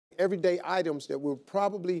everyday items that we're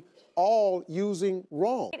probably all using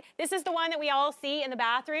wrong. This is the one that we all see in the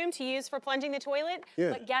bathroom to use for plunging the toilet.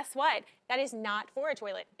 Yeah. But guess what? That is not for a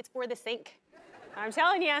toilet. It's for the sink. I'm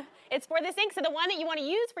telling you, it's for the sink. So the one that you want to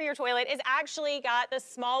use for your toilet is actually got the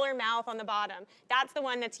smaller mouth on the bottom. That's the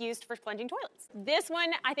one that's used for plunging toilets. This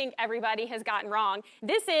one, I think everybody has gotten wrong.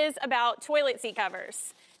 This is about toilet seat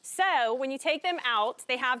covers. So when you take them out,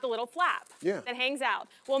 they have the little flap that hangs out.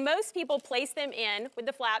 Well, most people place them in with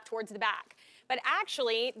the flap towards the back. But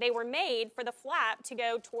actually, they were made for the flap to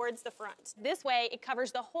go towards the front. This way, it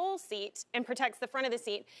covers the whole seat and protects the front of the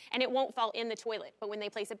seat, and it won't fall in the toilet. But when they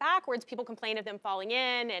place it backwards, people complain of them falling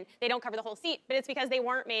in, and they don't cover the whole seat, but it's because they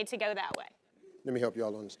weren't made to go that way. Let me help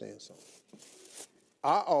y'all understand something.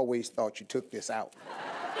 I always thought you took this out.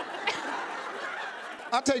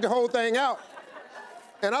 I take the whole thing out,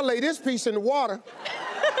 and I lay this piece in the water,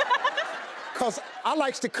 because I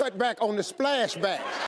likes to cut back on the splashback.